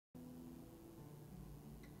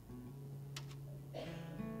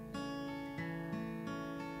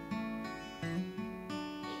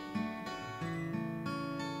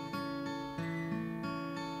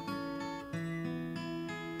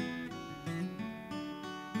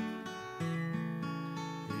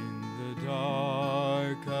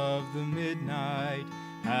night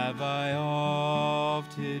have I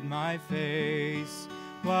oft hid my face,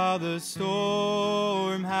 while the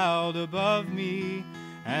storm howled above me,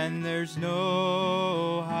 and there's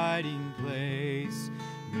no hiding place.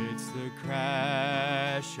 Midst the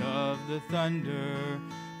crash of the thunder,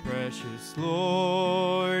 precious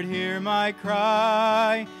Lord, hear my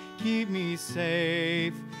cry. Keep me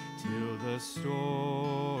safe till the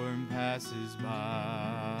storm passes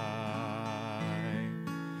by.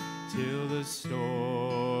 Till the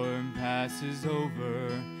storm passes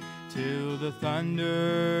over, till the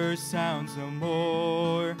thunder sounds no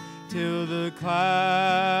more, till the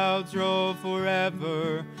clouds roll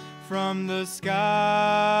forever from the sky.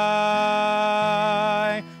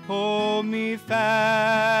 Hold me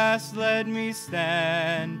fast, let me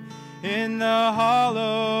stand in the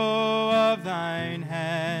hollow of thine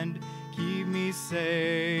hand. Keep me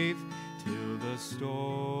safe till the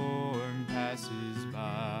storm passes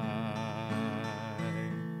by.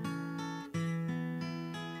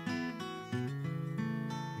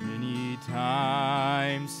 Many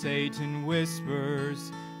times Satan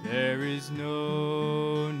whispers, there is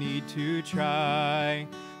no need to try,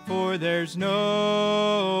 for there's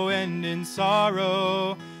no end in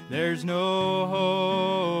sorrow, there's no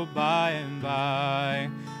hope by and by.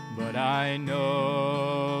 But I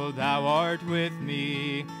know thou art with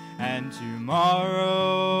me, and tomorrow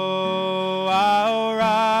I'll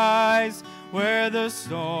rise where the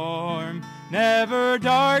storm never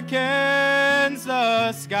darkens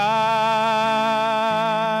the sky.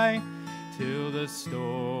 Till the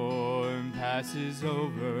storm passes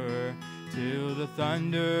over, till the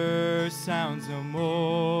thunder sounds no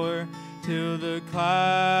more, till the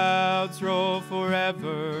clouds roll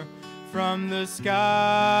forever from the sky.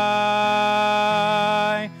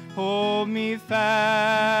 Hold me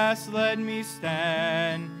fast, let me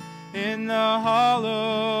stand in the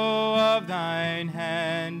hollow of thine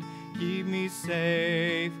hand. Keep me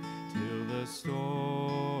safe till the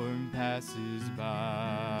storm passes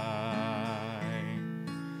by.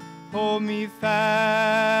 Hold me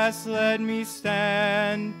fast, let me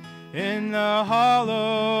stand in the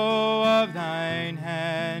hollow of thine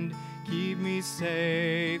hand. Keep me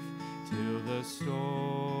safe till the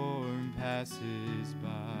storm passes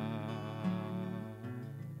by.